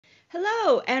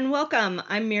Hello and welcome.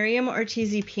 I'm Miriam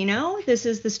Ortiz y Pino. This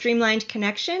is the Streamlined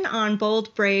Connection on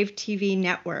Bold Brave TV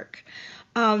network.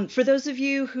 For those of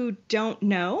you who don't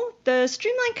know, the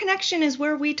Streamlined Connection is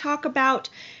where we talk about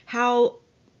how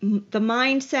the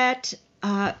mindset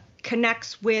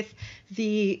connects with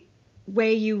the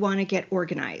way you want to get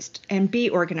organized and be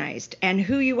organized and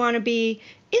who you want to be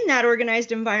in that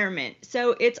organized environment.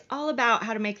 So it's all about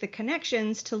how to make the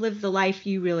connections to live the life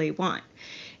you really want.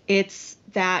 It's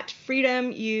that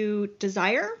freedom you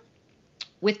desire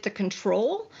with the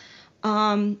control.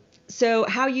 So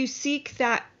how you seek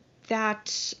the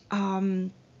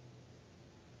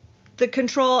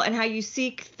control and how you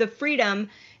seek the freedom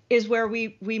is where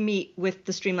we meet with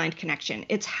the Streamlined Connection.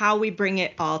 It's how we bring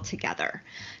it all together.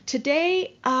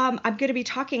 Today, I'm going to be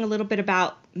talking a little bit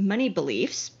about money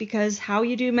beliefs, because how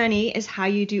you do money is how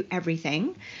you do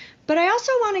everything. But I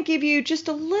also want to give you just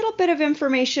a little bit of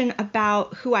information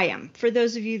about who I am, for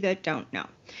those of you that don't know.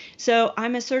 So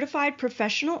I'm a certified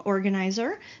professional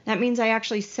organizer. That means I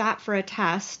actually sat for a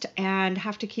test and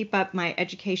have to keep up my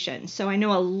education. So I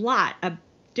know a lot of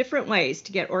different ways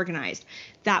to get organized.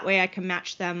 That way I can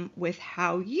match them with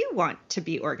how you want to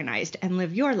be organized and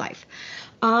live your life.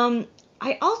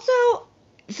 I also,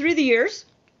 through the years,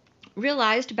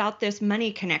 realized about this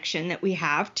money connection that we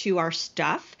have to our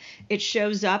stuff. It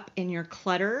shows up in your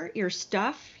clutter, your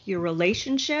stuff, your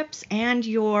relationships, and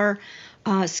your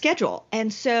schedule.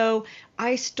 And so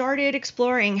I started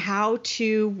exploring how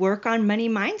to work on money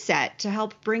mindset to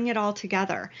help bring it all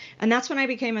together. And that's when I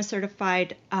became a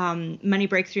certified money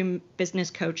breakthrough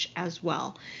business coach as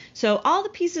well. So all the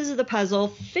pieces of the puzzle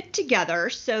fit together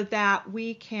so that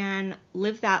we can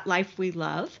live that life we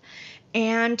love.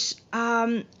 And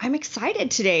I'm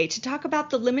excited today to talk about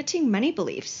the limiting money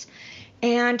beliefs.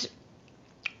 And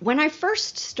when I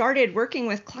first started working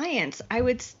with clients, I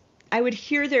would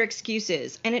hear their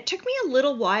excuses, and it took me a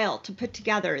little while to put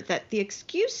together that the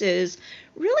excuses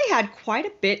really had quite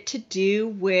a bit to do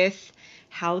with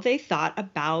how they thought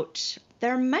about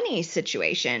their money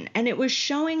situation, and it was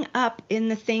showing up in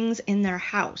the things in their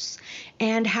house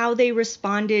and how they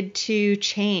responded to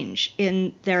change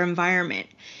in their environment.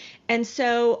 And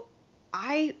so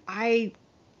I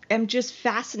am just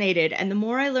fascinated. And the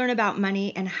more I learn about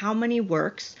money and how money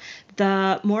works,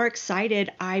 the more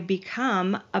excited I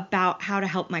become about how to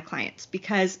help my clients,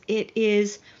 because it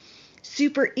is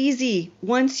super easy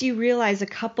once you realize a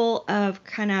couple of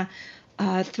kind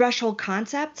of threshold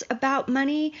concepts about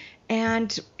money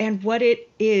and what it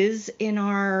is in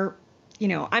our,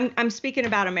 I'm speaking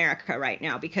about America right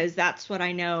now because that's what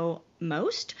I know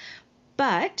most,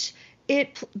 but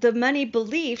the money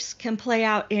beliefs can play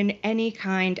out in any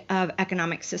kind of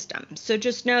economic system. So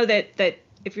just know that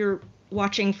if you're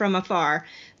watching from afar,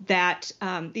 that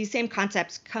these same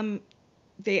concepts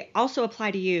they also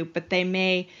apply to you, but they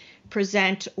may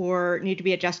present or need to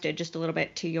be adjusted just a little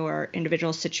bit to your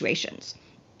individual situations.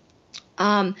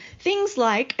 Things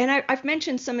like, and I've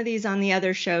mentioned some of these on the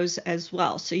other shows as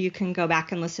well, so you can go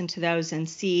back and listen to those and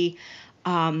see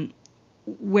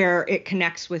where it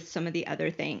connects with some of the other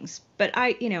things. But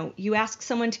you ask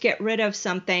someone to get rid of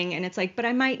something and it's like, but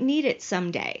I might need it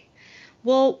someday.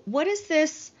 Well, what is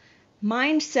this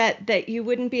mindset that you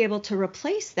wouldn't be able to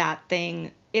replace that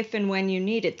thing if and when you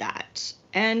needed that?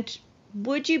 And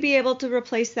would you be able to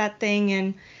replace that thing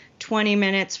in 20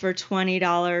 minutes for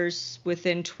 $20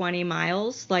 within 20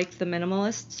 miles like the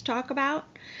minimalists talk about?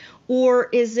 Or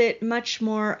is it much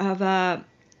more of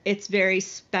it's very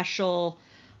special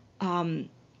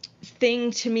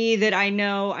thing to me that I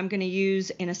know I'm going to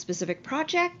use in a specific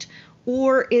project?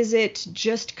 Or is it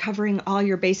just covering all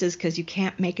your bases because you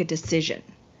can't make a decision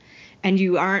and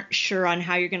you aren't sure on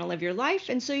how you're going to live your life,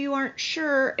 and so you aren't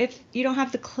sure if you don't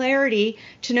have the clarity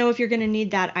to know if you're going to need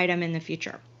that item in the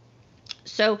future?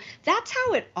 So that's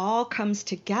how it all comes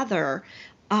together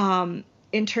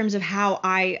in terms of how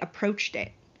I approached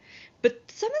it. But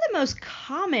some of the most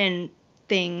common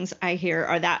things I hear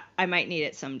are that I might need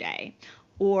it someday,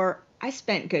 or I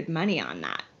spent good money on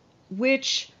that,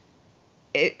 which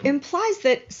it implies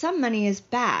that some money is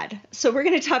bad. So we're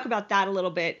going to talk about that a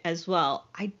little bit as well.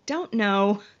 I don't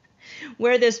know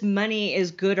where this money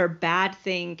is good or bad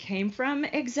thing came from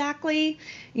exactly.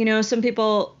 Some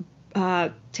people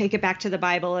take it back to the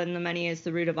Bible and the money is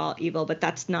the root of all evil, but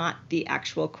that's not the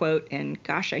actual quote. And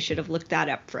gosh, I should have looked that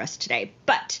up for us today.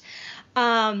 But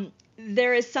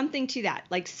there is something to that.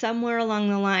 Like somewhere along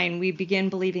the line, we begin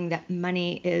believing that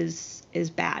money is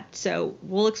bad. So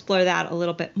we'll explore that a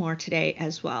little bit more today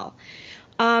as well.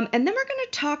 And then we're going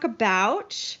to talk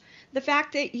about the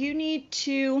fact that you need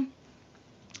to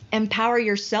empower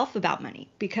yourself about money,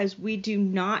 because we do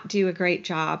not do a great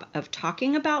job of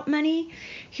talking about money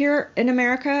here in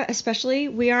America, especially.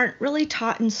 We aren't really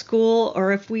taught in school,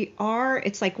 or if we are,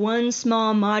 it's like one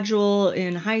small module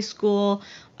in high school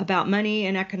about money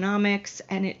and economics,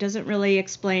 and it doesn't really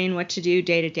explain what to do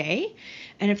day to day.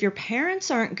 And if your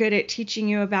parents aren't good at teaching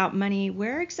you about money,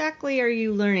 where exactly are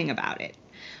you learning about it?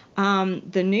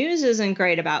 The news isn't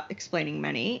great about explaining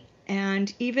money,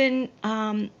 and even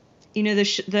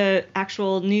the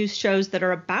actual news shows that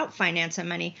are about finance and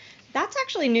money, that's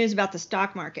actually news about the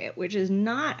stock market, which is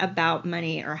not about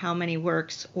money or how money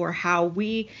works or how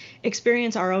we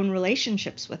experience our own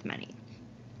relationships with money.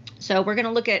 So we're going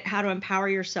to look at how to empower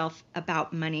yourself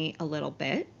about money a little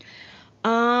bit.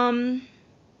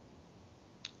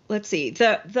 Let's see.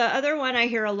 The other one I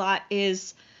hear a lot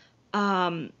is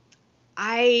it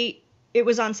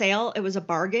was on sale. It was a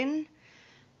bargain.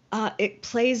 It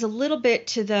plays a little bit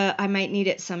to the I might need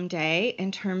it someday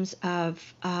in terms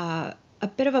of a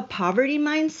bit of a poverty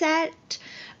mindset.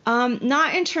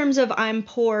 Not in terms of I'm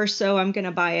poor, so I'm going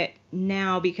to buy it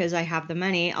now because I have the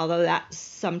money, although that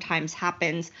sometimes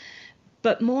happens,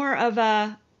 but more of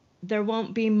a there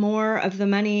won't be more of the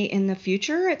money in the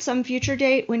future at some future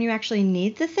date when you actually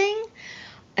need the thing.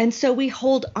 And so we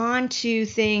hold on to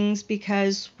things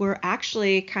because we're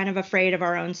actually kind of afraid of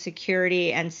our own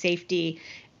security and safety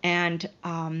and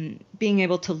being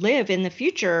able to live in the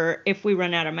future if we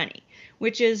run out of money,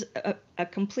 which is a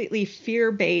completely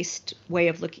fear-based way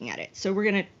of looking at it. So we're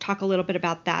going to talk a little bit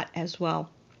about that as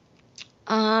well.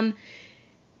 One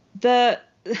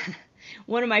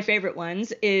of my favorite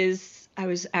ones is I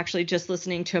was actually just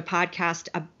listening to a podcast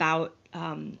about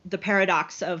the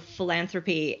paradox of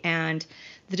philanthropy and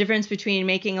the difference between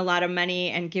making a lot of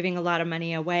money and giving a lot of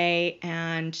money away,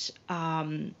 and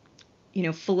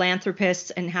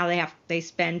philanthropists and how they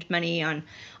spend money on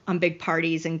big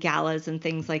parties and galas and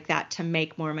things like that to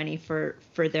make more money for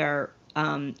their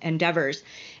endeavors.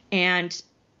 And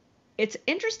it's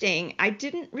interesting. I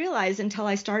didn't realize until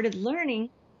I started learning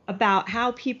about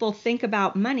how people think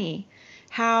about money,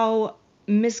 how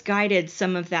misguided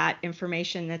some of that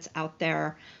information that's out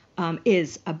there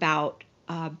is about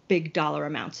big dollar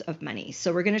amounts of money.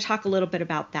 So we're going to talk a little bit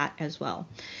about that as well.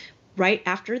 Right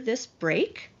after this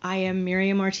break, I am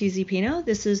Miriam Ortiz y Pino.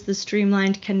 This is the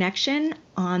Streamlined Connection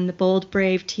on the Bold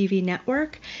Brave TV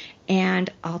network, and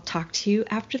I'll talk to you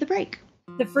after the break.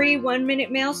 The free 1-minute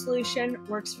mail solution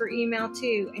works for email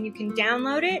too, and you can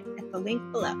download it at the link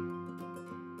below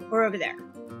or over there.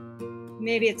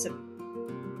 Maybe it's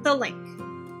the link.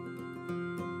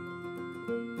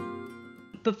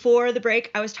 Before the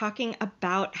break, I was talking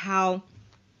about how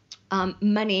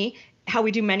how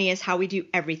we do money is how we do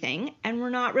everything, and we're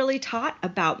not really taught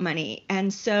about money.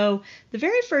 And so the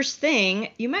very first thing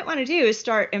you might want to do is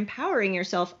start empowering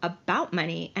yourself about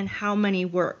money and how money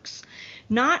works.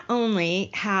 Not only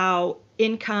how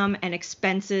income and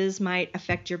expenses might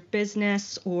affect your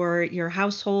business or your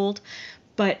household,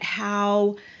 but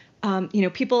how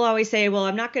people always say, well,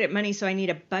 I'm not good at money, so I need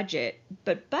a budget.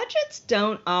 But budgets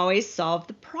don't always solve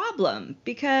the problem,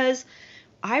 because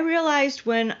I realized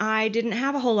when I didn't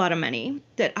have a whole lot of money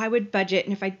that I would budget,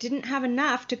 and if I didn't have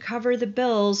enough to cover the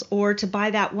bills or to buy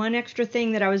that one extra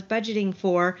thing that I was budgeting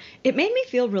for, it made me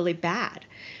feel really bad.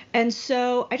 And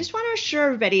so I just want to assure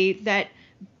everybody that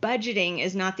budgeting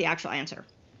is not the actual answer.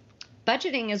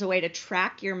 Budgeting is a way to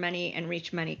track your money and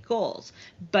reach money goals,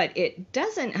 but it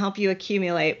doesn't help you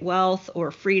accumulate wealth or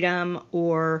freedom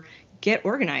or get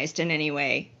organized in any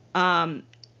way.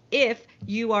 If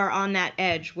you are on that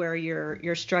edge where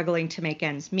you're struggling to make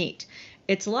ends meet.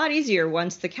 It's a lot easier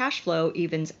once the cash flow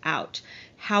evens out.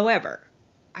 However,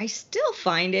 I still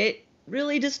find it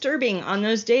really disturbing on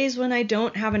those days when I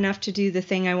don't have enough to do the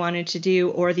thing I wanted to do,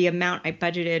 or the amount I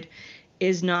budgeted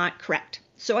is not correct.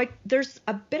 So there's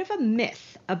a bit of a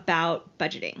myth about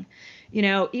budgeting.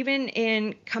 Even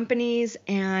in companies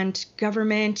and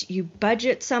government, you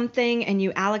budget something and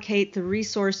you allocate the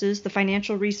resources, the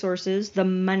financial resources, the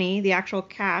money, the actual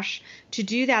cash to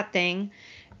do that thing.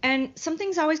 And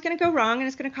something's always going to go wrong and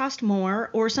it's going to cost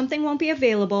more, or something won't be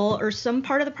available, or some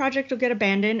part of the project will get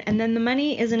abandoned, and then the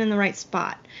money isn't in the right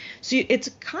spot. So it's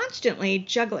constantly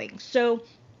juggling. So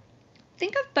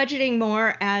think of budgeting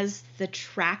more as the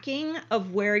tracking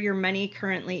of where your money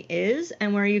currently is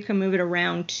and where you can move it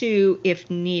around to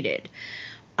if needed.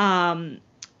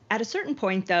 At a certain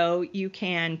point, though, you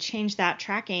can change that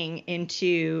tracking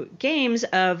into games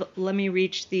of, let me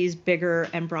reach these bigger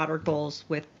and broader goals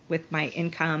with my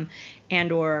income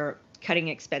and or cutting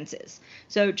expenses.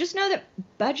 So just know that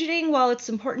budgeting, while it's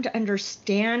important to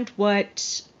understand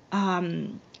what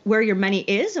where your money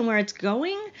is and where it's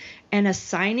going and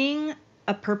assigning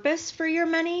a purpose for your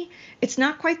money, it's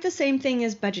not quite the same thing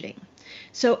as budgeting.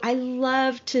 So I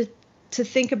love to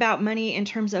think about money in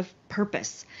terms of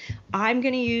purpose. I'm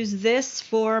going to use this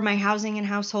for my housing and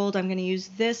household. I'm going to use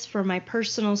this for my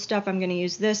personal stuff. I'm going to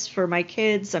use this for my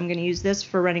kids. I'm going to use this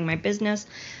for running my business.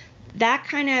 That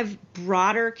kind of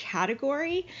broader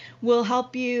category will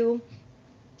help you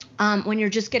when you're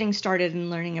just getting started and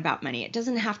learning about money. It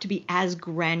doesn't have to be as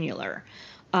granular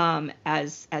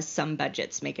as some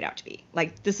budgets make it out to be.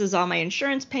 Like, this is all my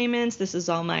insurance payments, this is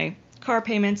all my car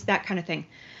payments, that kind of thing.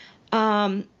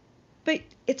 But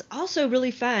it's also really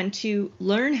fun to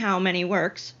learn how money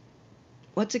works,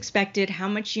 what's expected, how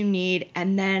much you need,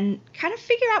 and then kind of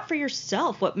figure out for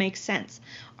yourself what makes sense.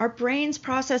 Our brains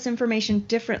process information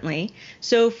differently.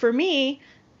 So for me,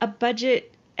 a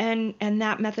budget and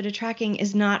that method of tracking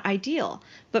is not ideal.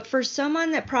 But for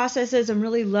someone that processes and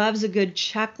really loves a good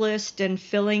checklist and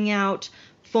filling out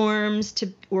forms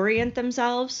to orient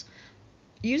themselves,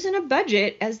 using a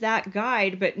budget as that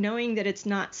guide, but knowing that it's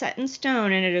not set in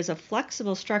stone and it is a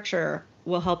flexible structure,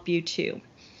 will help you too.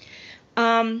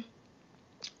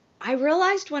 I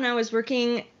realized when I was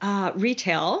working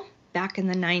retail back in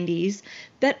the 90s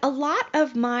that a lot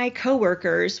of my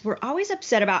coworkers were always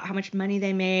upset about how much money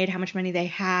they made, how much money they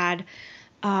had.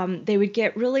 They would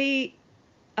get really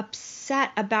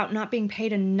upset about not being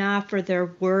paid enough for their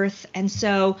worth. And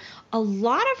so a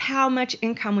lot of how much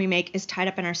income we make is tied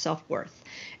up in our self-worth.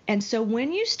 And so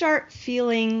when you start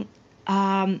feeling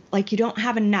like you don't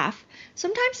have enough,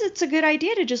 sometimes it's a good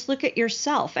idea to just look at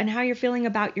yourself and how you're feeling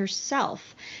about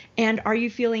yourself. And are you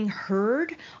feeling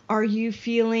heard? Are you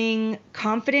feeling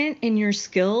confident in your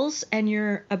skills and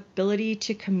your ability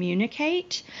to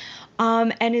communicate?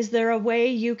 And is there a way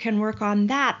you can work on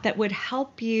that would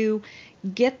help you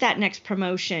get that next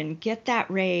promotion, get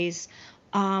that raise?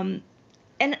 And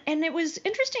it was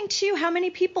interesting too how many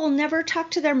people never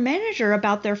talk to their manager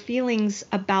about their feelings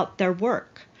about their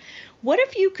work. What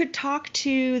if you could talk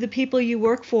to the people you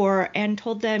work for and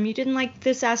told them you didn't like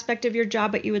this aspect of your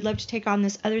job, but you would love to take on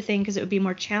this other thing because it would be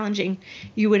more challenging.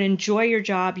 You would enjoy your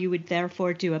job. You would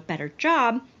therefore do a better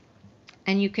job,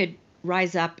 and you could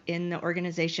rise up in the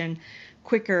organization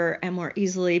quicker and more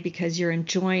easily because you're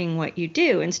enjoying what you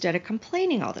do instead of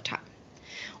complaining all the time.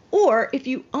 Or if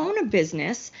you own a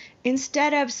business,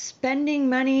 instead of spending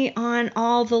money on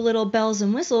all the little bells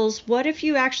and whistles, what if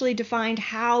you actually defined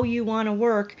how you want to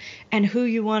work and who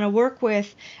you want to work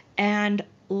with and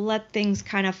let things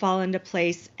kind of fall into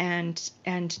place and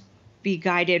be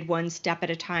guided one step at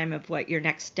a time of what your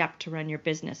next step to run your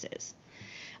business is?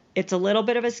 It's a little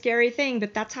bit of a scary thing,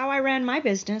 but that's how I ran my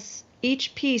business.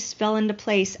 Each piece fell into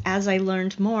place as I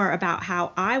learned more about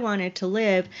how I wanted to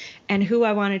live and who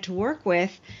I wanted to work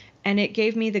with. And it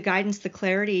gave me the guidance, the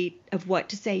clarity of what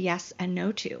to say yes and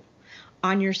no to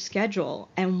on your schedule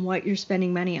and what you're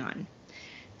spending money on.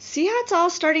 See how it's all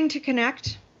starting to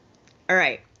connect? All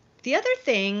right. The other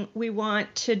thing we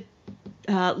want to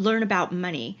learn about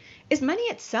money is money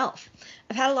itself.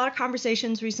 I've had a lot of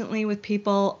conversations recently with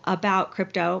people about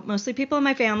crypto, mostly people in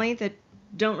my family that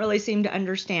don't really seem to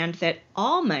understand that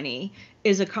all money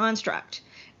is a construct.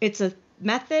 It's a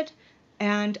method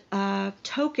and a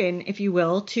token, if you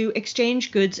will, to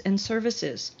exchange goods and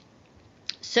services.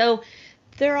 So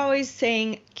they're always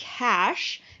saying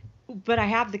cash, but I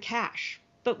have the cash.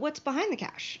 But what's behind the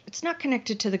cash? It's not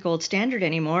connected to the gold standard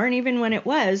anymore. And even when it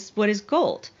was, what is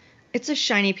gold? It's a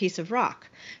shiny piece of rock.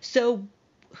 So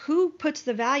who puts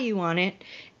the value on it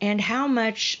and how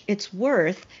much it's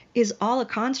worth is all a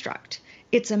construct.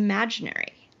 It's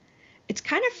imaginary. It's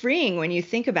kind of freeing when you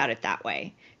think about it that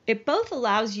way. It both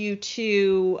allows you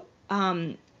to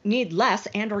need less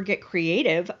and or get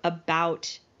creative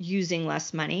about using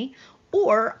less money,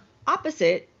 or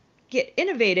opposite, get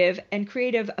innovative and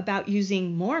creative about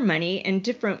using more money in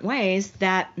different ways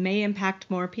that may impact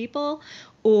more people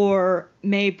or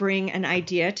may bring an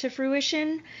idea to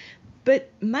fruition.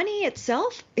 But money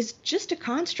itself is just a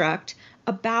construct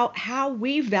about how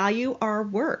we value our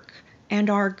work and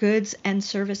our goods and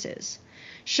services.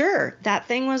 Sure, that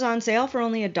thing was on sale for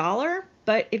only $1,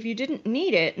 but if you didn't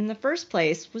need it in the first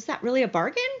place, was that really a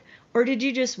bargain? Or did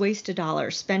you just waste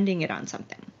 $1 spending it on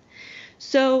something?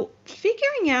 So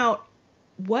figuring out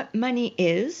what money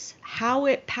is, how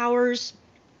it powers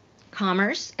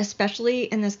commerce, especially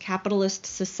in this capitalist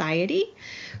society,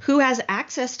 who has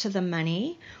access to the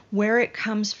money, where it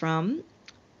comes from,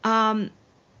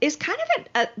 is kind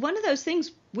of one of those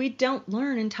things we don't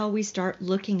learn until we start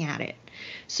looking at it.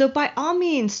 So by all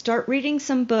means, start reading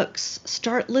some books,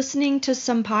 start listening to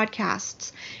some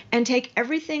podcasts, and take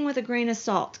everything with a grain of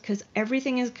salt, because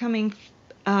everything is coming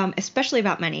especially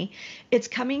about money, it's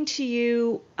coming to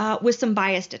you with some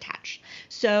bias attached.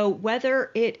 So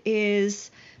whether it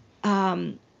is,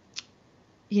 we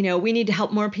need to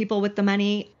help more people with the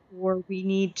money, or we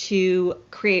need to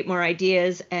create more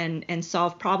ideas and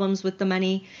solve problems with the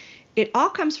money, it all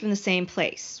comes from the same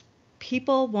place.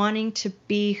 People wanting to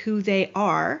be who they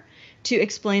are to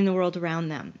explain the world around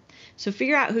them. So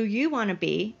figure out who you want to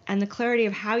be, and the clarity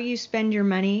of how you spend your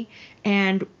money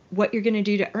and what you're going to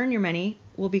do to earn your money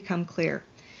will become clear.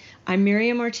 I'm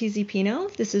Miriam Ortiz y Pino.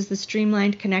 This is the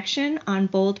Streamlined Connection on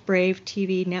Bold Brave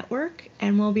TV Network,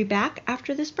 and we'll be back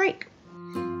after this break.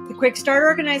 The Quick Start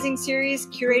Organizing series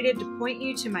curated to point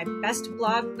you to my best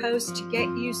blog posts to get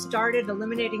you started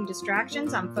eliminating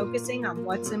distractions on focusing on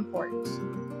what's important.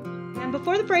 And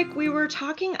before the break, we were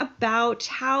talking about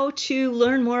how to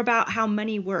learn more about how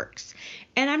money works.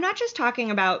 And I'm not just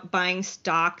talking about buying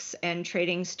stocks and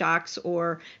trading stocks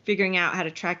or figuring out how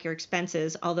to track your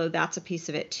expenses, although that's a piece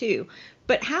of it too,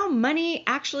 but how money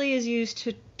actually is used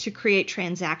to create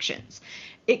transactions.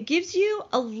 It gives you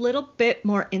a little bit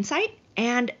more insight,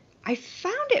 and I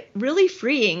found it really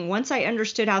freeing once I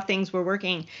understood how things were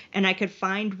working and I could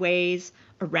find ways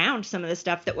around some of the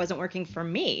stuff that wasn't working for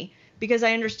me, because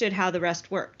I understood how the rest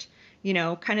worked.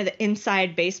 Kind of the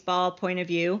inside baseball point of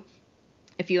view.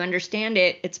 If you understand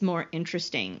it, it's more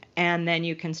interesting, and then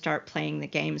you can start playing the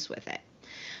games with it.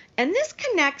 And this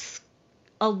connects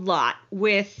a lot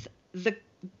with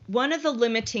one of the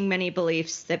limiting money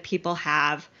beliefs that people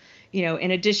have,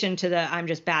 in addition to the I'm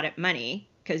just bad at money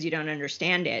because you don't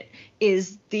understand it,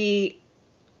 is the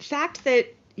fact that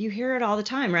you hear it all the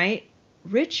time, right?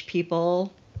 Rich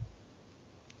people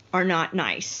are not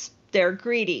nice. They're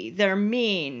greedy, they're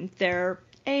mean, they're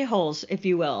a-holes, if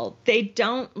you will. They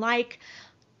don't like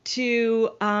to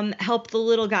help the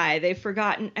little guy. They've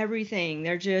forgotten everything.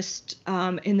 They're just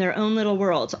in their own little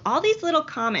worlds. All these little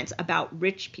comments about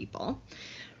rich people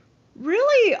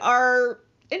really are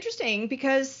interesting,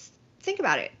 because think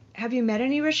about it. Have you met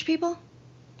any rich people?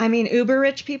 I mean, uber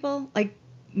rich people, like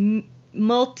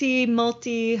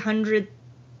multi-hundred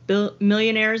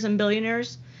millionaires and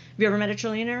billionaires. Have you ever met a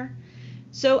trillionaire?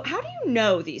 So how do you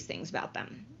know these things about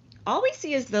them? All we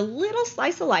see is the little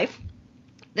slice of life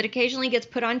that occasionally gets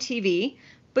put on TV,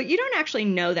 but you don't actually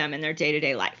know them in their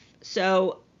day-to-day life.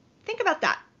 So think about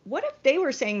that. What if they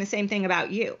were saying the same thing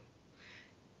about you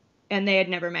and they had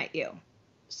never met you?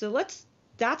 So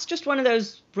that's just one of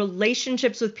those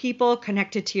relationships with people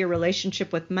connected to your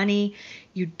relationship with money.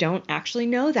 You don't actually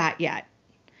know that yet.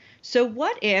 So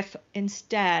what if,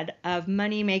 instead of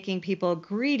money making people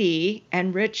greedy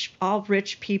and all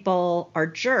rich people are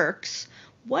jerks,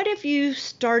 what if you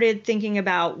started thinking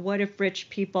about what if rich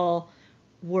people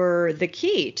were the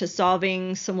key to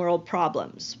solving some world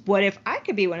problems? What if I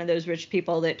could be one of those rich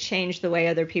people that changed the way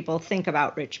other people think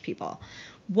about rich people?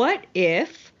 What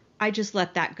if I just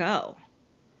let that go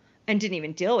and didn't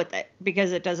even deal with it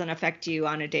because it doesn't affect you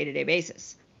on a day-to-day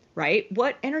basis? Right?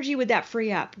 What energy would that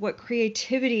free up? What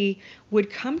creativity would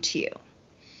come to you?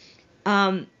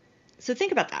 So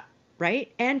think about that,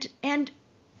 right? And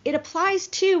it applies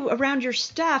too around your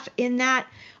stuff, in that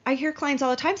I hear clients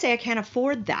all the time say, I can't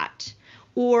afford that,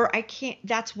 or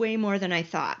that's way more than I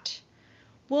thought.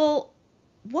 Well,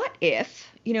 what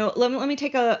if, let me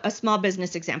take a small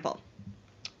business example.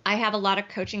 I have a lot of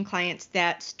coaching clients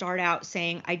that start out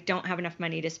saying, I don't have enough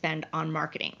money to spend on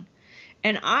marketing.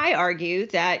 And I argue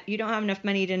that you don't have enough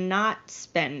money to not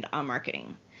spend on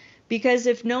marketing, because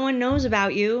if no one knows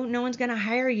about you, no one's going to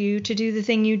hire you to do the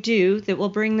thing you do that will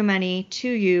bring the money to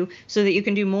you so that you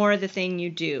can do more of the thing you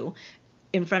do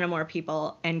in front of more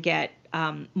people and get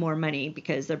more money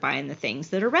because they're buying the things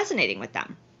that are resonating with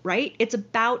them, right? It's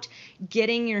about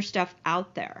getting your stuff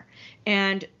out there.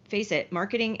 And face it,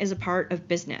 marketing is a part of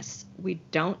business. We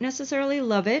don't necessarily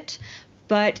love it,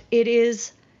 but it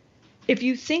is. If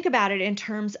you think about it in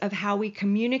terms of how we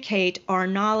communicate our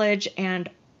knowledge and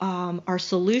our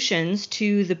solutions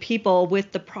to the people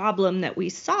with the problem that we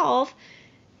solve,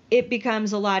 it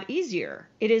becomes a lot easier.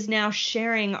 It is now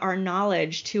sharing our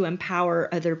knowledge to empower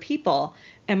other people,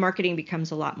 and marketing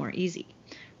becomes a lot more easy,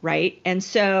 right? And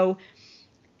so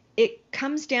it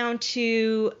comes down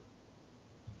to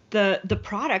the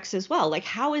products as well. Like,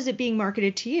 how is it being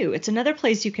marketed to you? It's another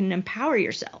place you can empower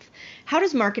yourself. How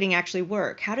does marketing actually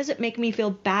work? How does it make me feel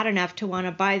bad enough to want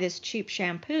to buy this cheap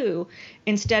shampoo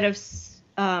instead of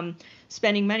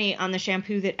spending money on the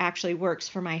shampoo that actually works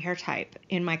for my hair type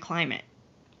in my climate,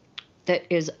 that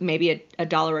is maybe a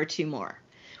dollar or two more?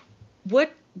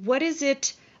 What is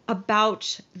it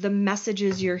about the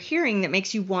messages you're hearing that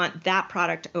makes you want that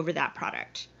product over that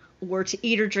product, or to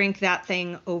eat or drink that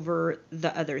thing over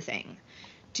the other thing?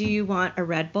 Do you want a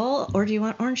Red Bull or do you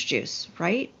want orange juice,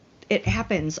 right? It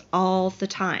happens all the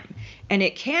time. And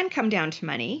it can come down to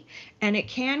money, and it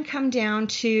can come down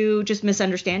to just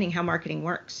misunderstanding how marketing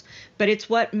works. But it's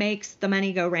what makes the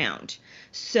money go round.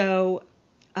 So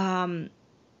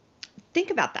think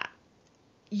about that.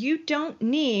 You don't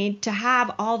need to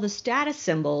have all the status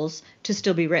symbols to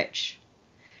still be rich.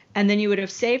 And then you would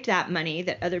have saved that money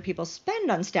that other people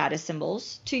spend on status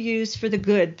symbols to use for the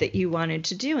good that you wanted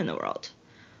to do in the world.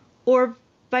 Or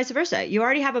vice versa. You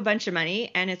already have a bunch of money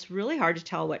and it's really hard to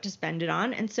tell what to spend it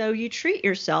on. And so you treat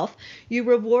yourself, you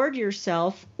reward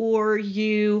yourself, or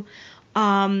you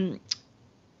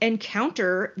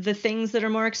encounter the things that are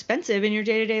more expensive in your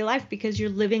day-to-day life because you're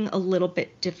living a little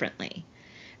bit differently.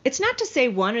 It's not to say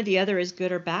one or the other is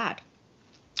good or bad.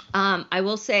 I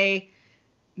will say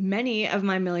many of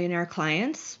my millionaire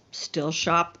clients still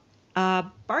shop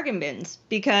bargain bins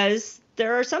because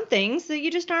there are some things that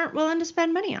you just aren't willing to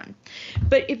spend money on.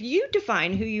 But if you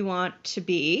define who you want to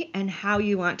be and how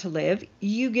you want to live,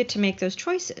 you get to make those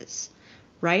choices,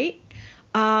 right?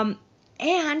 And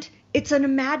it's an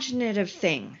imaginative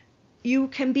thing. You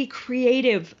can be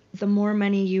creative the more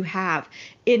money you have.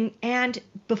 And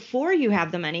before you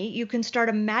have the money, you can start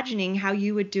imagining how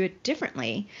you would do it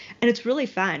differently. And it's really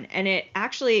fun. And it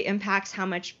actually impacts how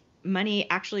much money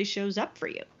actually shows up for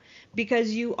you,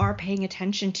 because you are paying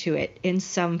attention to it in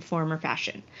some form or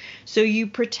fashion. So you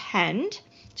pretend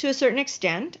to a certain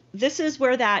extent. This is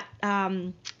where that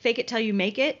fake it till you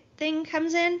make it thing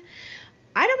comes in.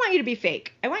 I don't want you to be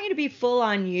fake. I want you to be full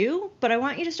on you, but I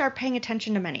want you to start paying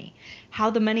attention to money. How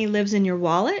the money lives in your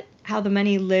wallet, how the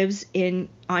money lives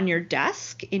on your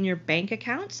desk, in your bank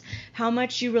accounts, how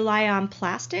much you rely on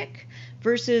plastic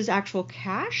versus actual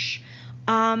cash,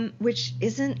 which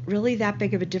isn't really that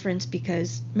big of a difference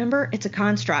because, remember, it's a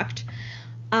construct.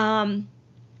 But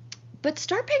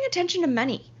start paying attention to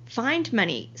money. Find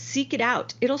money. Seek it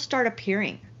out. It'll start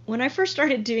appearing. When I first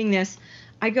started doing this,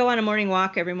 I go on a morning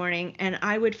walk every morning and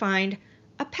I would find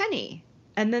a penny.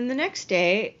 And then the next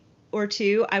day or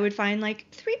two, I would find like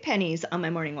 3 pennies on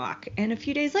my morning walk. And a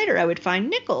few days later, I would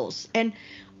find nickels. And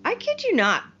I kid you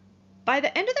not, by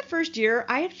the end of the first year,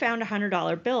 I had found a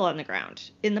 $100 bill on the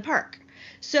ground in the park.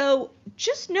 So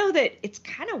just know that it's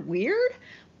kind of weird,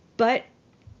 but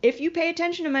if you pay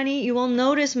attention to money, you will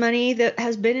notice money that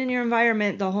has been in your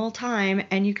environment the whole time,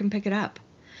 and you can pick it up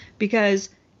because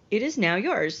it is now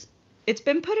yours. It's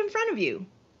been put in front of you.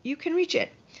 You can reach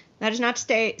it. That is not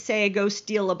to say go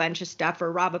steal a bunch of stuff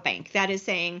or rob a bank. That is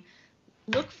saying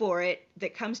look for it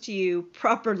that comes to you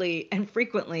properly and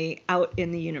frequently out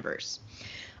in the universe.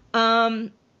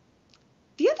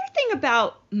 The other thing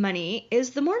about money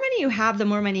is the more money you have, the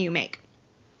more money you make.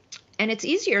 And it's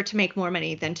easier to make more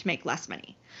money than to make less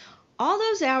money. All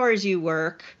those hours you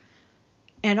work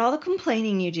and all the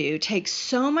complaining you do takes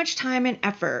so much time and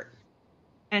effort.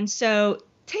 And so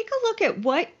take a look at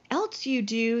what else you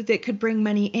do that could bring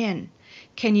money in.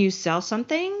 Can you sell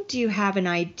something? Do you have an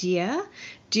idea?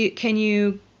 Can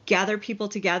you gather people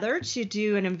together to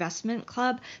do an investment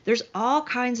club? There's all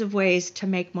kinds of ways to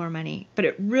make more money, but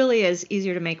it really is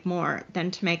easier to make more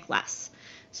than to make less.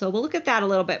 So we'll look at that a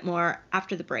little bit more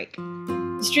after the break.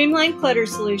 The Streamlined Clutter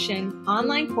Solution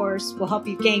online course will help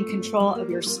you gain control of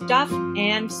your stuff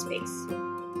and space.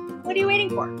 What are you waiting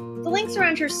for? The link's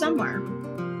around here somewhere.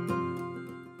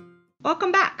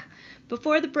 Welcome back.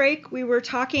 Before the break, we were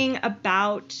talking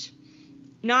about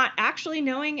not actually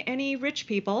knowing any rich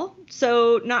people,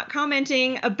 so not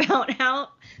commenting about how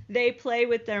they play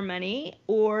with their money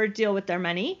or deal with their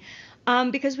money,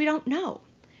 because we don't know.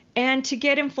 And to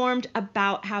get informed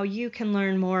about how you can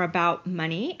learn more about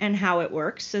money and how it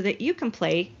works so that you can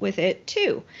play with it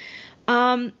too.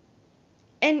 And,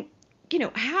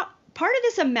 how part of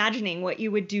this imagining what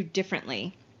you would do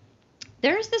differently.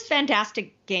 There's this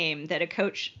fantastic game that a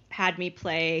coach had me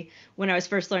play when I was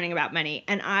first learning about money,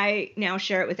 and I now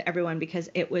share it with everyone because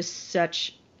it was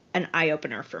such an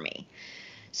eye-opener for me.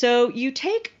 So you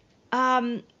take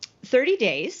 30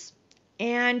 days,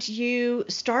 and you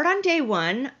start on day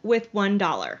 1 with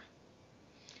 $1.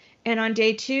 And on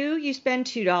day 2, you spend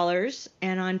 $2,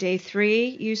 and on day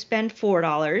 3, you spend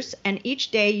 $4, and each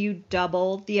day you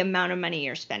double the amount of money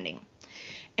you're spending.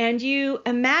 And you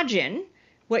imagine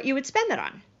what you would spend that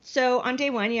on. So on day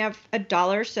 1, you have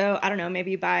 $1. So I don't know,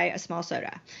 maybe you buy a small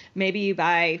soda. Maybe you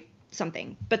buy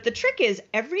something. But the trick is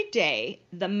every day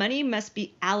the money must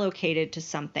be allocated to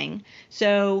something.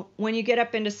 So when you get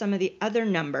up into some of the other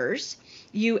numbers,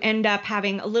 you end up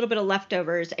having a little bit of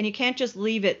leftovers, and you can't just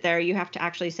leave it there. You have to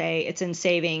actually say it's in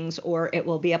savings or it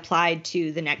will be applied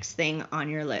to the next thing on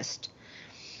your list.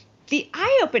 The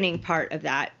eye-opening part of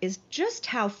that is just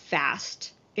how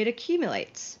fast it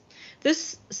accumulates.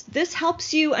 This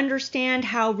helps you understand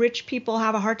how rich people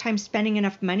have a hard time spending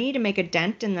enough money to make a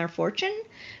dent in their fortune,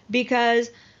 because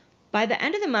by the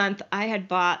end of the month, I had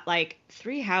bought like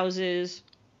 3 houses,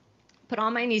 put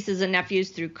all my nieces and nephews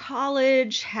through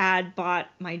college, had bought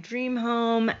my dream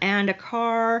home and a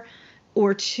car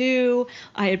or 2.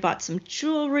 I had bought some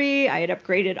jewelry. I had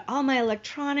upgraded all my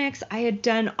electronics. I had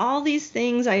done all these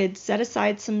things. I had set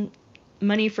aside some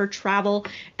money for travel,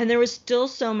 and there was still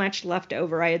so much left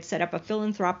over. I had set up a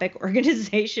philanthropic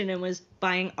organization and was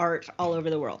buying art all over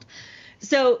the world.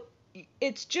 So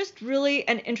it's just really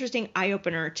an interesting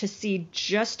eye-opener to see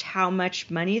just how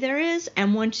much money there is.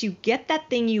 And once you get that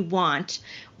thing you want,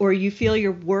 or you feel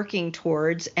you're working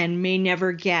towards and may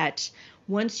never get,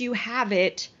 once you have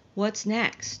it, what's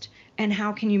next? And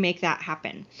how can you make that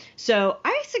happen? So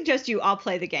I suggest you all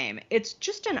play the game. It's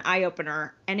just an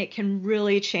eye-opener, and it can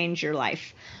really change your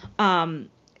life. And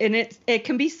it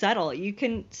can be subtle. You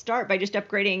can start by just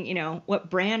upgrading, what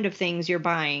brand of things you're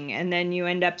buying, and then you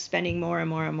end up spending more and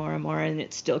more and more and more, and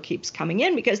it still keeps coming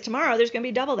in because tomorrow there's going to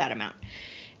be double that amount.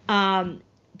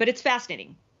 But it's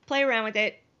fascinating. Play around with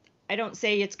it. I don't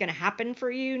say it's going to happen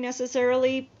for you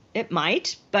necessarily. It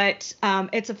might, but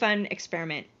it's a fun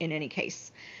experiment in any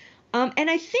case. And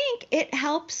I think it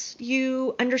helps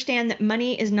you understand that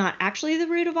money is not actually the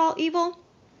root of all evil.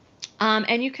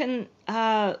 And you can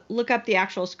look up the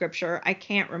actual scripture. I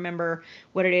can't remember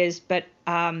what it is, but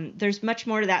there's much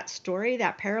more to that story,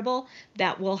 that parable,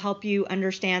 that will help you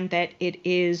understand that it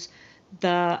is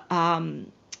the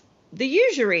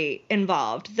usury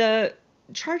involved, the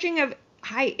charging of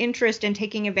high interest and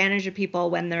taking advantage of people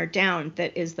when they're down,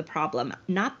 that is the problem,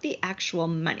 not the actual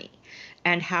money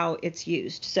and how it's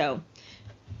used. So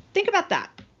think about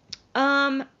that.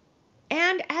 And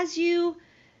as you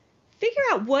figure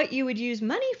out what you would use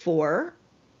money for,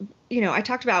 I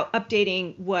talked about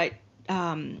updating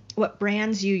what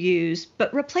brands you use,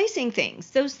 but replacing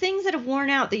things, those things that have worn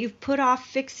out that you've put off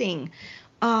fixing,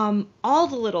 all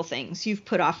the little things you've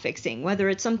put off fixing, whether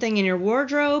it's something in your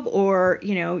wardrobe or,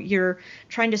 you're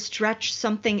trying to stretch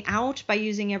something out by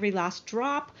using every last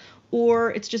drop,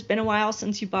 or it's just been a while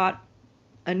since you bought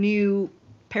a new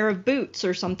pair of boots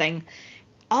or something.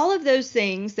 All of those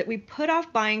things that we put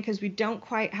off buying because we don't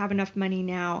quite have enough money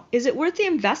now, is it worth the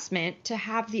investment to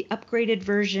have the upgraded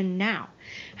version now?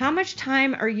 How much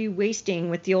time are you wasting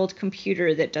with the old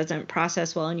computer that doesn't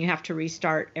process well and you have to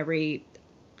restart every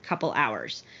couple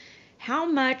hours? How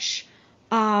much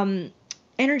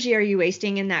energy are you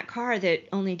wasting in that car that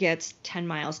only gets 10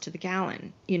 miles to the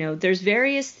gallon? There's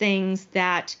various things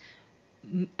that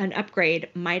an upgrade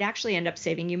might actually end up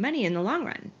saving you money in the long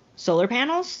run. Solar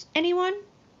panels, anyone?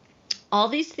 All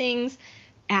these things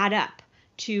add up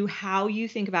to how you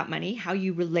think about money, how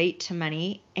you relate to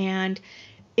money. And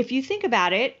if you think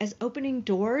about it as opening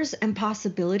doors and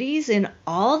possibilities in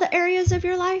all the areas of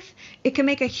your life, it can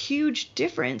make a huge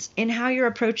difference in how you're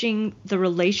approaching the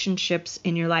relationships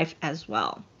in your life as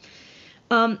well.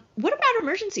 What about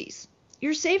emergencies?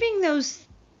 You're saving those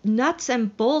nuts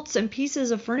and bolts and pieces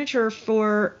of furniture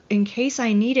for in case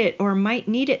I need it or might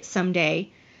need it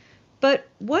someday. But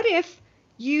what if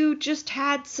you just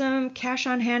had some cash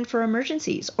on hand for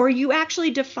emergencies, or you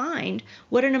actually defined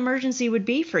what an emergency would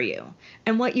be for you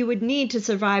and what you would need to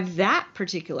survive that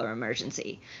particular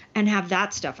emergency and have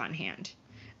that stuff on hand?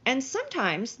 And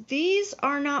sometimes these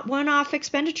are not one-off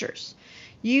expenditures.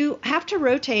 You have to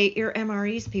rotate your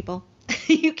MREs, people.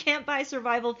 You can't buy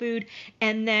survival food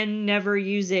and then never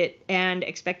use it and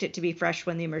expect it to be fresh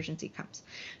when the emergency comes.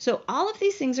 So all of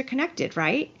these things are connected,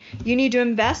 right? You need to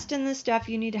invest in this stuff.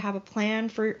 You need to have a plan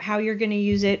for how you're going to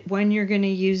use it, when you're going to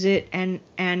use it,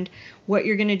 and what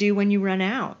you're going to do when you run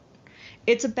out.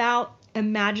 It's about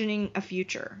imagining a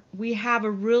future. We have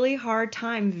a really hard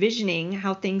time visioning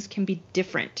how things can be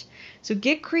different. So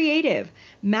get creative,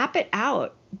 map it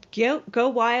out, go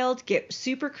wild, get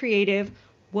super creative.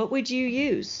 What would you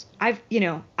use?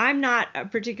 I'm not a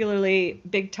particularly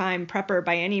big time prepper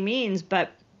by any means, but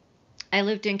I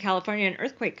lived in California in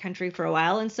earthquake country for a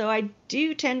while. And so I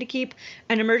do tend to keep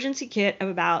an emergency kit of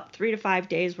about 3 to 5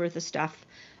 days worth of stuff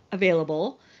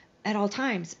available at all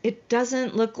times. It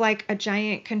doesn't look like a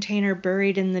giant container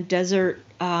buried in the desert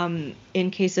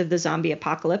in case of the zombie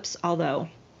apocalypse, although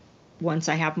once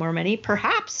I have more money,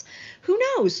 perhaps, who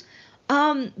knows?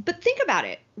 But think about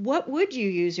it. What would you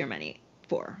use your money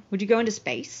for? Would you go into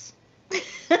space?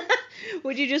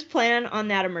 Would you just plan on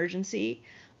that emergency?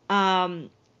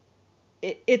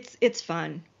 It's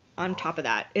fun. On top of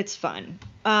that, it's fun.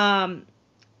 And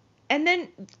then,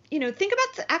 think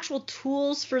about the actual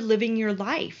tools for living your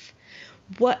life.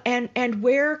 What and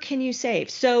where can you save?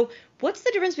 So what's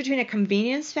the difference between a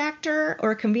convenience factor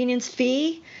or a convenience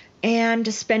fee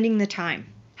and spending the time?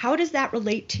 How does that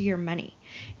relate to your money?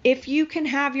 If you can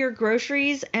have your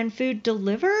groceries and food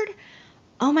delivered,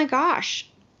 oh my gosh,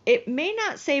 it may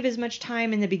not save as much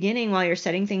time in the beginning while you're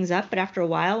setting things up, but after a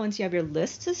while, once you have your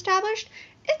lists established,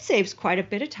 it saves quite a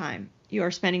bit of time. You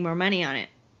are spending more money on it,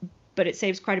 but it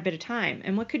saves quite a bit of time.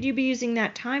 And what could you be using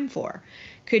that time for?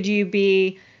 Could you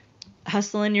be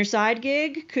hustling your side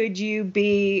gig? Could you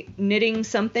be knitting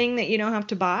something that you don't have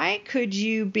to buy? Could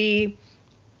you be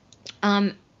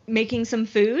making some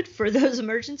food for those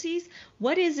emergencies?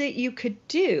 What is it you could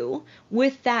do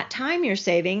with that time you're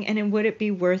saving, and would it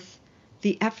be worth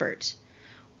the effort?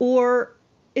 Or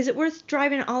is it worth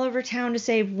driving all over town to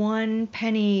save 1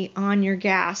 penny on your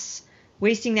gas,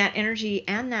 wasting that energy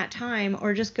and that time,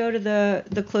 or just go to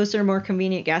the closer, more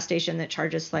convenient gas station that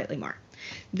charges slightly more?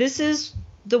 This is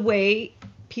the way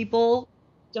people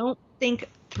don't think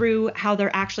through how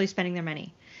they're actually spending their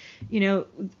money.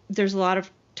 There's a lot of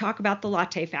talk about the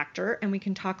latte factor, and we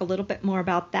can talk a little bit more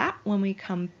about that when we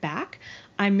come back.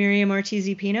 I'm Miriam Ortiz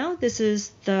y Pino. This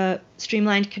is the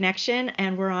Streamlined Connection,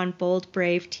 and we're on Bold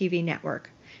Brave TV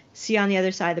network. See you on the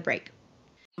other side of the break.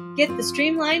 Get the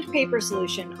Streamlined Paper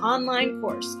Solution online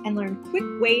course and learn quick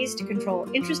ways to control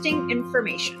interesting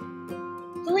information.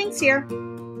 The link's here.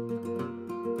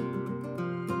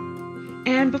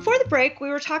 And before the break, we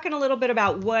were talking a little bit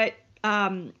about what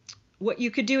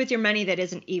you could do with your money that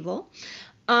isn't evil.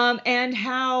 And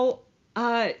how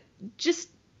just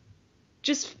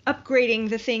upgrading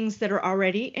the things that are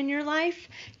already in your life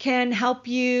can help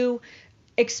you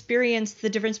experience the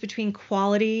difference between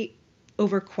quality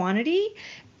over quantity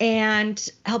and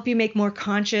help you make more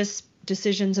conscious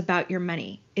decisions about your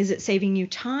money. Is it saving you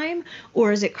time,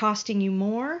 or is it costing you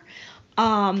more?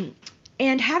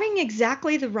 And having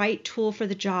exactly the right tool for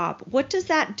the job. What does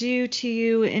that do to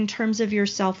you in terms of your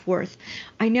self-worth?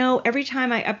 I know every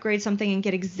time I upgrade something and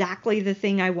get exactly the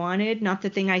thing I wanted, not the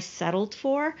thing I settled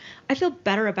for, I feel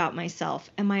better about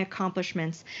myself and my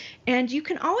accomplishments. And you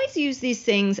can always use these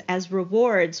things as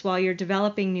rewards while you're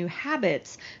developing new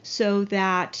habits so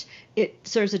that it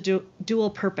serves a dual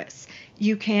purpose.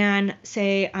 You can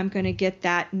say, I'm going to get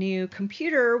that new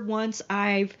computer once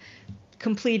I've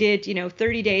completed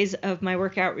 30 days of my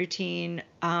workout routine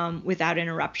without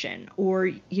interruption. Or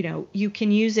you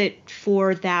can use it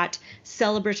for that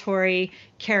celebratory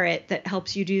carrot that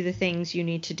helps you do the things you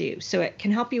need to do. So it can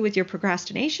help you with your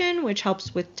procrastination, which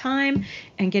helps with time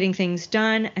and getting things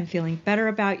done and feeling better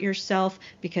about yourself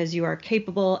because you are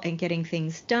capable and getting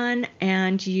things done,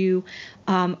 and you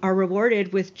are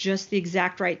rewarded with just the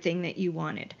exact right thing that you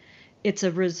wanted. It's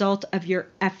a result of your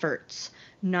efforts,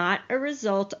 not a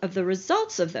result of the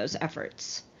results of those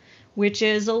efforts, which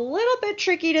is a little bit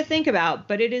tricky to think about,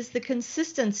 but it is the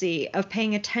consistency of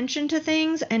paying attention to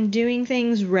things and doing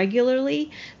things regularly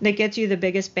that gets you the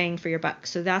biggest bang for your buck.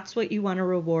 So that's what you want to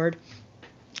reward.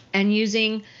 And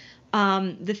using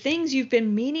the things you've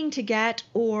been meaning to get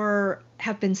or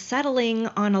have been settling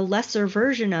on a lesser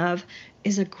version of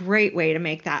is a great way to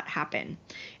make that happen.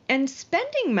 And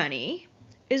spending money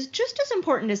is just as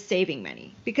important as saving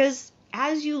money, because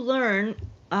as you learn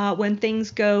when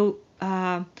things go,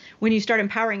 when you start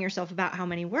empowering yourself about how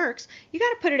money works, you got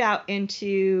to put it out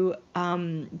into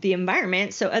the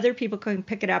environment so other people can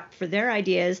pick it up for their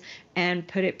ideas and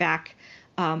put it back,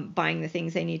 buying the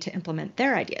things they need to implement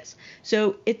their ideas.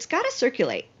 So it's got to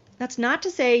circulate. That's not to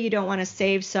say you don't want to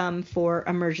save some for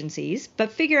emergencies,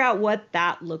 but figure out what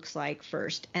that looks like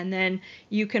first, and then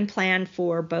you can plan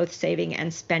for both saving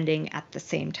and spending at the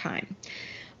same time.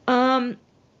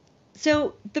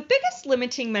 So the biggest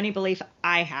limiting money belief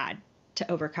I had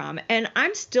to overcome, and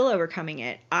I'm still overcoming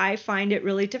it, I find it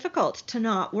really difficult to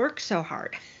not work so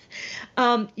hard.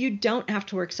 You don't have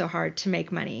to work so hard to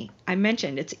make money. I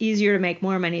mentioned it's easier to make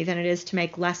more money than it is to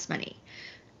make less money.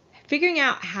 Figuring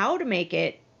out how to make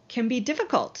it can be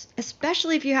difficult,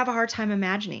 especially if you have a hard time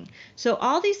imagining. So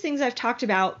all these things I've talked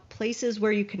about, places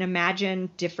where you can imagine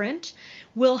different,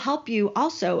 will help you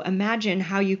also imagine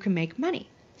how you can make money.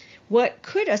 What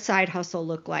could a side hustle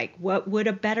look like? What would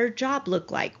a better job look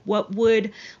like? What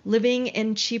would living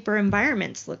in cheaper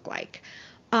environments look like?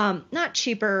 Not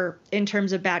cheaper in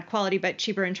terms of bad quality, but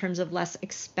cheaper in terms of less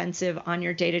expensive on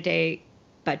your day-to-day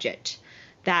budget.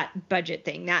 That budget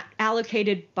thing, that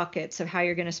allocated buckets of how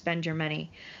you're going to spend your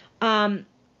money. And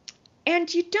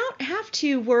you don't have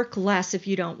to work less if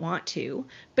you don't want to,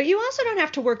 but you also don't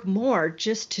have to work more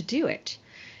just to do it.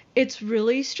 It's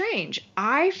really strange.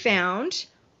 I found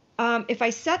if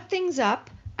I set things up,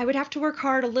 I would have to work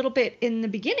hard a little bit in the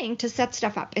beginning to set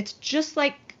stuff up. It's just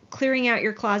like clearing out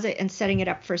your closet and setting it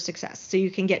up for success so you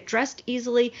can get dressed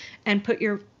easily and put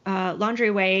your laundry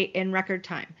away in record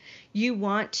time. You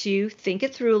want to think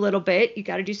it through a little bit. You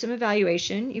got to do some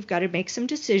evaluation. You've got to make some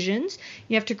decisions.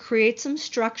 You have to create some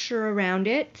structure around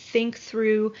it, think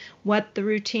through what the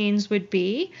routines would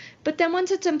be. But then once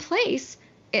it's in place,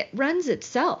 it runs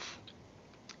itself.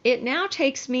 It now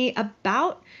takes me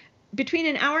about between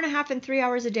an hour and a half and 3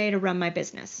 hours a day to run my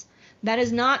business. That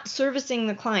is not servicing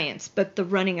the clients, but the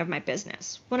running of my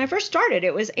business. When I first started,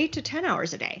 it was 8 to 10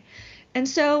 hours a day. And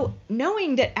so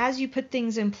knowing that as you put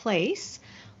things in place,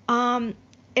 and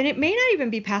it may not even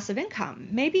be passive income.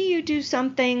 Maybe you do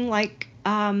something like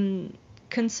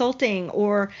consulting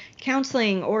or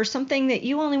counseling or something that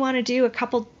you only want to do a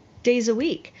couple days a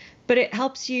week, but it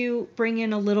helps you bring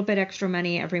in a little bit extra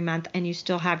money every month and you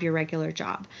still have your regular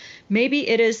job. Maybe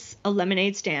it is a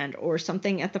lemonade stand or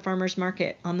something at the farmer's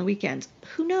market on the weekends.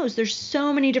 Who knows? There's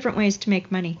so many different ways to make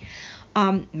money.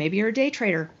 Maybe you're a day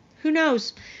trader. Who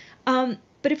knows?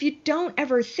 But if you don't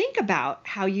ever think about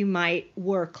how you might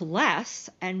work less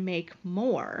and make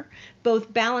more,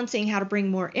 both balancing how to bring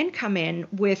more income in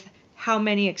with how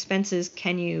many expenses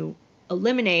can you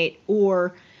eliminate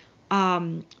or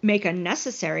make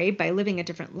unnecessary by living a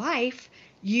different life,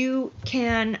 you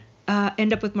can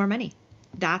end up with more money.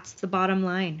 That's the bottom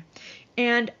line.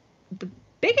 And the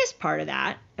biggest part of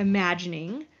that,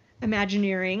 imagineering,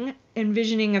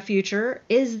 envisioning a future,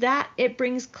 is that it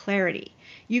brings clarity.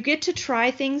 You get to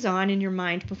try things on in your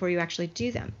mind before you actually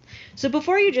do them. So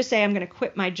before you just say, I'm going to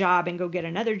quit my job and go get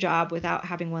another job without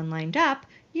having one lined up,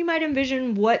 you might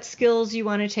envision what skills you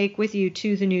want to take with you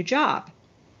to the new job,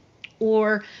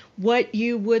 or what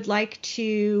you would like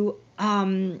to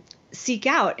seek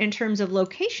out in terms of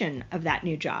location of that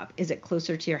new job. Is it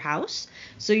closer to your house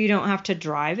so you don't have to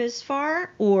drive as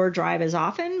far or drive as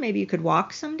often? Maybe you could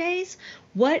walk some days.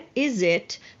 What is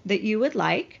it that you would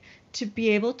like to be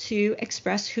able to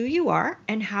express who you are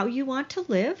and how you want to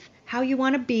live, how you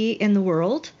want to be in the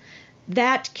world,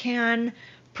 that can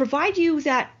provide you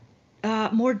that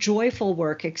more joyful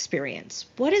work experience?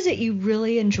 What is it you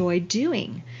really enjoy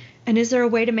doing? And is there a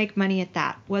way to make money at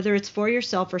that, whether it's for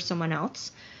yourself or someone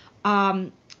else?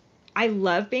 I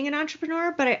love being an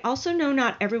entrepreneur, but I also know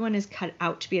not everyone is cut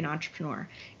out to be an entrepreneur.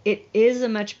 It is a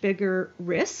much bigger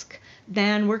risk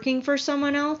than working for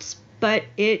someone else, but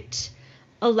it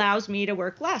allows me to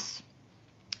work less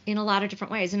in a lot of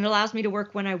different ways. And it allows me to work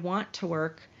when I want to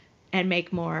work and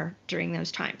make more during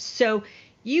those times. So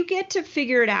you get to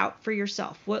figure it out for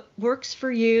yourself. What works for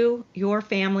you, your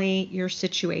family, your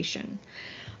situation.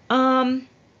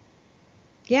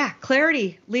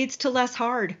 Clarity leads to less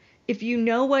hard. If you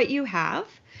know what you have,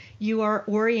 you are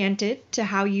oriented to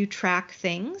how you track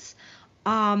things.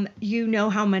 You know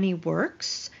how money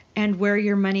works and where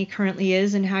your money currently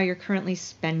is and how you're currently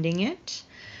spending it.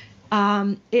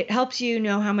 It helps you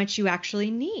know how much you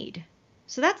actually need.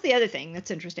 So that's the other thing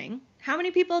that's interesting. How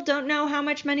many people don't know how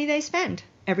much money they spend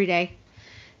every day?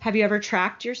 Have you ever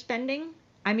tracked your spending?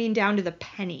 I mean, down to the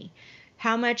penny.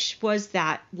 How much was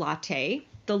that latte?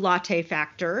 The latte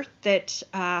factor that,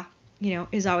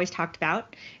 is always talked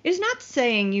about, is not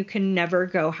saying you can never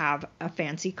go have a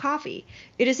fancy coffee.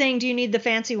 It is saying, do you need the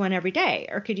fancy one every day?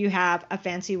 Or could you have a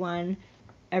fancy one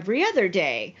every other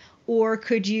day? Or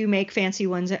could you make fancy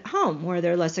ones at home where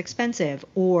they're less expensive?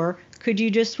 Or could you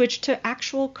just switch to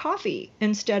actual coffee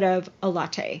instead of a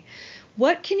latte?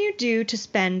 What can you do to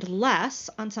spend less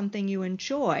on something you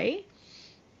enjoy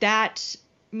that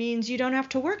means you don't have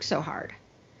to work so hard?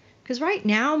 Because right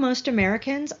now, most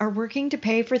Americans are working to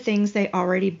pay for things they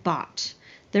already bought.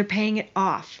 They're paying it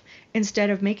off instead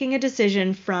of making a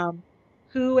decision from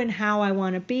who and how I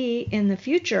want to be in the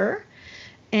future.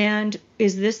 And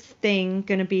is this thing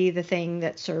going to be the thing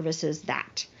that services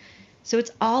that? So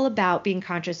it's all about being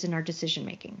conscious in our decision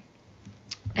making.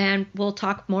 And we'll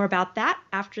talk more about that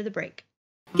after the break.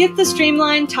 Get the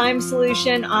Streamlined Time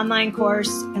Solution online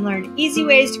course and learn easy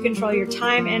ways to control your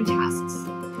time and tasks.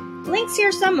 Link's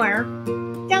here somewhere.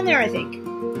 Down there, I think.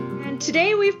 And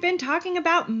today we've been talking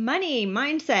about money,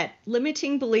 mindset,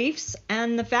 limiting beliefs,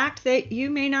 and the fact that you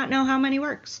may not know how money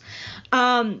works.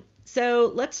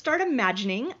 So let's start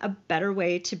imagining a better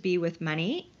way to be with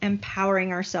money,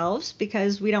 empowering ourselves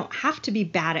because we don't have to be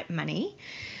bad at money.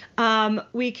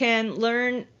 We can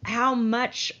learn how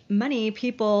much money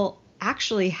people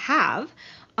actually have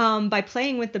by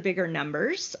playing with the bigger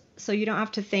numbers. So you don't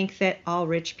have to think that all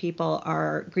rich people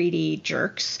are greedy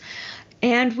jerks.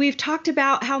 And we've talked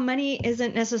about how money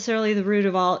isn't necessarily the root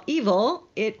of all evil.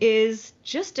 It is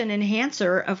just an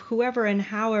enhancer of whoever and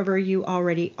however you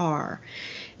already are.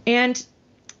 And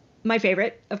my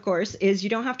favorite, of course, is you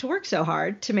don't have to work so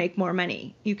hard to make more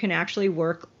money. You can actually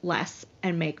work less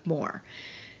and make more.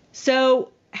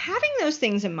 So having those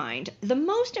things in mind, the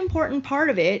most important part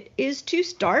of it is to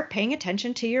start paying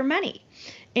attention to your money.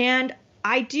 And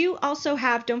I do also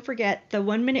have, don't forget, the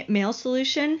 1-minute mail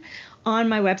solution on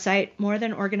my website,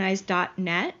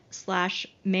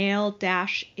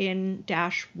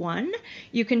 MorethanOrganized.net/mail-in-1.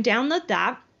 You can download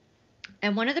that.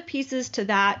 And one of the pieces to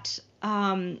that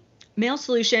mail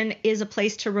solution is a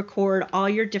place to record all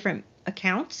your different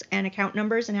accounts and account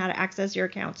numbers and how to access your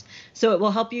accounts. So it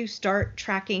will help you start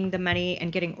tracking the money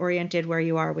and getting oriented where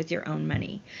you are with your own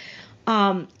money.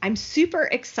 I'm super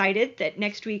excited that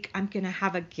next week I'm going to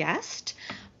have a guest.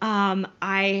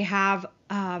 I have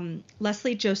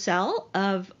Leslie Josell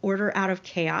of Order Out of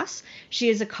Chaos. She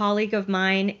is a colleague of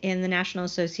mine in the National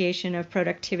Association of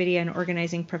Productivity and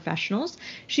Organizing Professionals.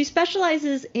 She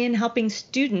specializes in helping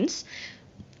students,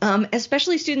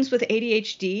 especially students with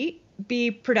ADHD,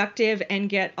 be productive and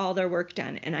get all their work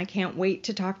done. And I can't wait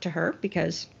to talk to her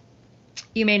because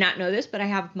you may not know this, but I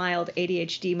have mild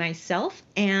ADHD myself.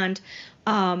 And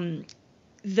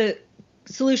the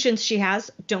solutions she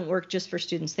has don't work just for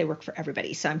students. They work for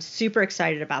everybody. So I'm super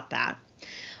excited about that.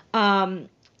 And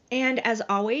as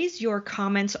always, your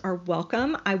comments are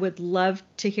welcome. I would love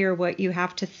to hear what you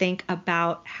have to think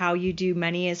about how you do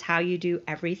money is how you do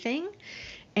everything,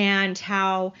 and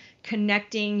how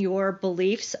connecting your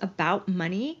beliefs about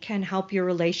money can help your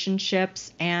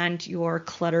relationships and your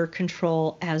clutter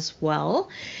control as well,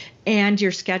 and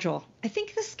your schedule. I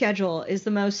think the schedule is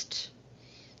the most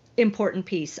important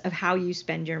piece of how you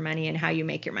spend your money and how you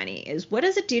make your money. Is what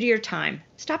does it do to your time?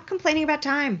 Stop complaining about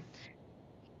time.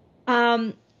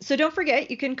 So don't forget,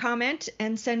 you can comment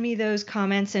and send me those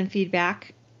comments and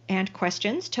feedback and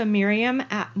questions to Miriam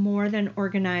at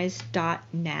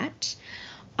MorethanOrganized.net.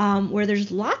 Where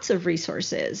there's lots of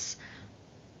resources.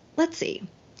 Let's see.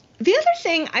 The other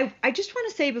thing I just want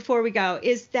to say before we go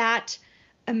is that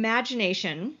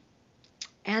imagination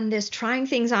and this trying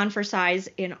things on for size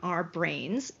in our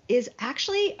brains is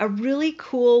actually a really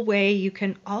cool way you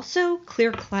can also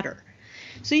clear clutter.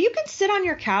 So you can sit on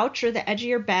your couch or the edge of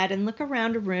your bed and look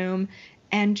around a room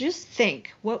and just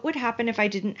think, what would happen if I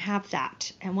didn't have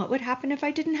that? And what would happen if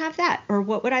I didn't have that? Or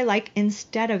what would I like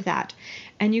instead of that?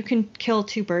 And you can kill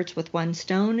two birds with one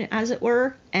stone, as it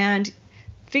were, and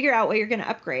figure out what you're going to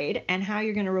upgrade and how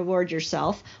you're going to reward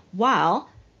yourself while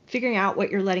figuring out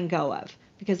what you're letting go of,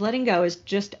 because letting go is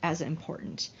just as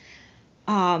important.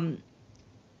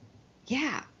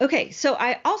 Yeah. Okay. So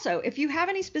I also, if you have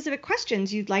any specific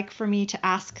questions you'd like for me to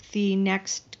ask the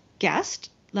next guest,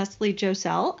 Leslie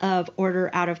Josell of Order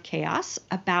Out of Chaos,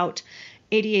 about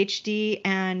ADHD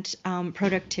and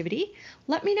productivity,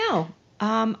 let me know.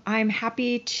 I'm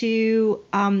happy to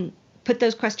put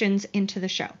those questions into the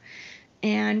show.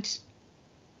 And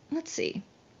let's see.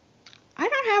 I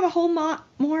don't have a whole lot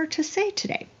more to say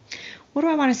today. What do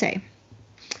I want to say?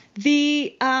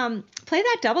 Play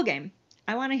that double game.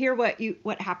 I want to hear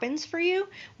what happens for you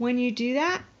when you do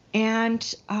that.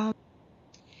 And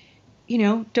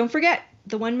don't forget,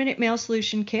 the 1-minute mail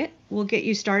solution kit will get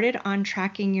you started on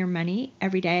tracking your money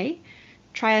every day.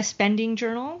 Try a spending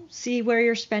journal, see where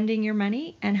you're spending your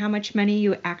money and how much money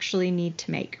you actually need to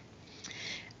make.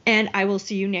 And I will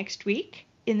see you next week.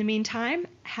 In the meantime,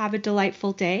 have a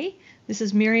delightful day. This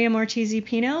is Miriam Ortiz y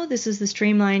Pino. This is the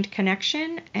Streamlined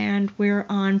Connection, and we're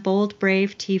on Bold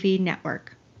Brave TV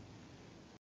Network.